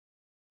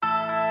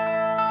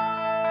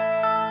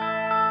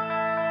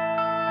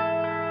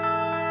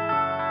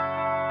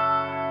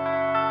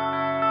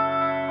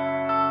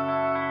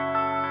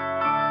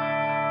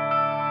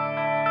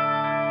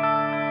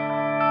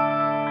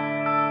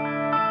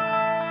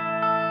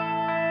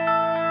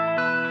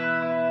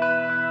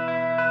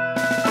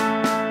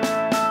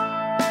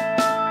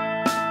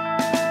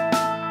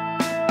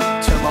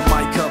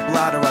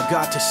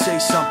got to say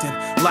something.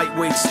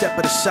 Lightweight, step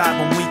at the side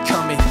when we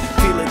come in.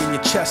 Feel it in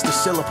your chest, the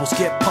syllables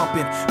get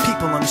pumping.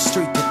 People on the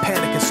street, they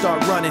panic and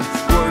start running.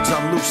 Words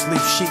on loose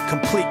leaf sheet,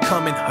 complete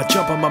coming. I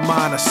jump on my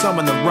mind, I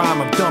summon the rhyme,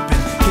 I'm dumping.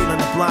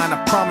 Healing the blind,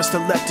 I promise to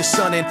let the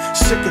sun in.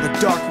 Sick of the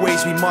dark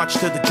ways, we march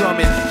to the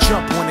drumming.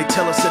 Jump when they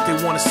tell us that they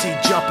wanna see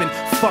jumping.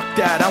 Fuck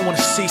that, I wanna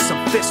see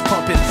some fist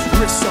pumping.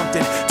 List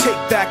something, take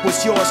back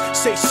what's yours.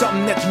 Say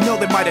something that you know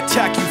they might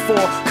attack you for.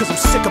 Cause I'm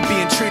sick of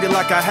being treated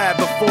like I had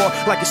before.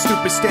 Like a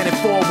stupid standing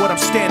for what I'm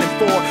standing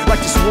for.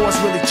 Like this war's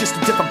really just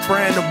a different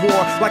brand of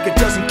war. Like it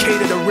doesn't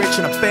cater to rich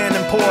and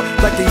abandon poor.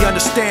 Like they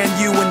understand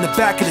you in the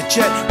back of the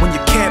jet when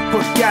you can't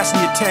put gas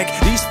in your tank.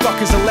 These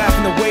fuckers are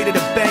laughing the way to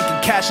the bank and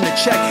cashing a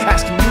check,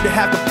 asking you to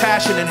have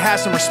compassion and have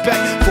some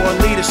respect for a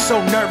leader so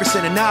nervous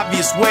in an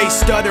obvious way,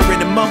 stuttering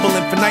and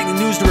mumbling for nightly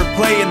news to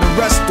replay, and the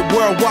rest of the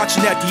world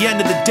watching at the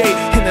end of the day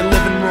in their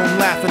living room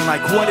laughing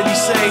like, what did he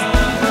say?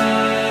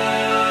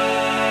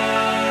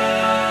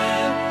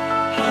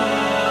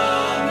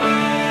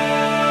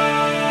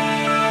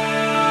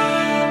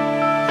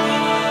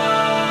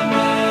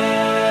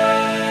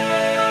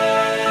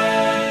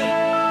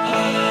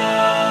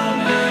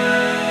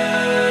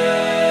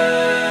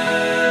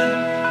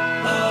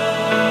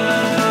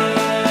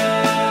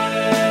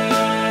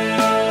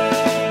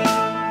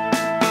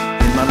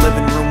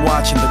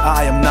 But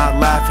I am not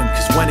laughing,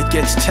 cause when it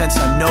gets tense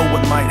I know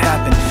what might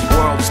happen.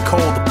 World is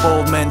cold, the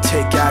bold men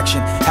take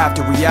action, have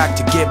to react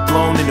to get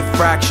blown into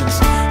fractions.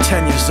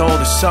 10 years old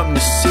is something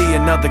to see.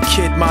 Another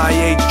kid my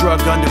age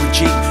drugged under a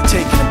Jeep,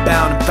 taken and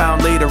bound and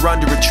found later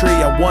under a tree.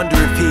 I wonder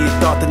if he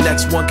thought the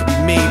next one could be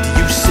me. Do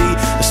you see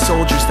the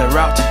soldiers that are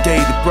out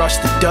today? They brush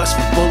the dust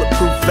from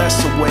bulletproof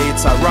vests away.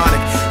 It's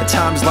ironic, at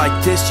times like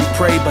this you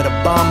pray, but a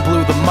bomb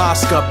blew the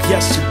mosque up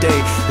yesterday.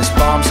 There's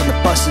bombs on the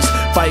buses,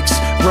 bikes,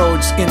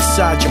 roads,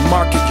 inside your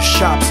market, your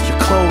shops, your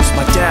clothes.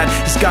 My dad,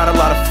 he's got a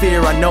lot of fear,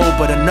 I know,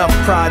 but enough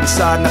pride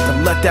inside not to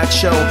let that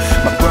show.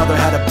 My brother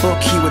had a book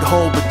he would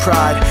hold with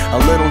pride, a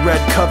little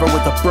red cover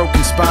with a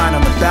broken spine on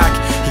the back.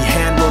 He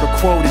hand wrote a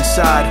quote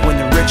inside, when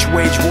the rich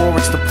wage war,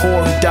 it's the poor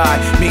who die.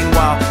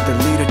 Meanwhile, their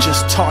leader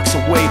just talks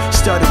away,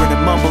 stuttering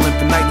and mumbling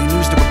for nightly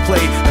news to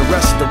replay. The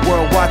rest of the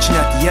world watching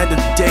at the end of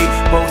the day,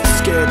 both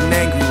scared and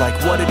angry like,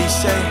 what did he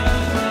say?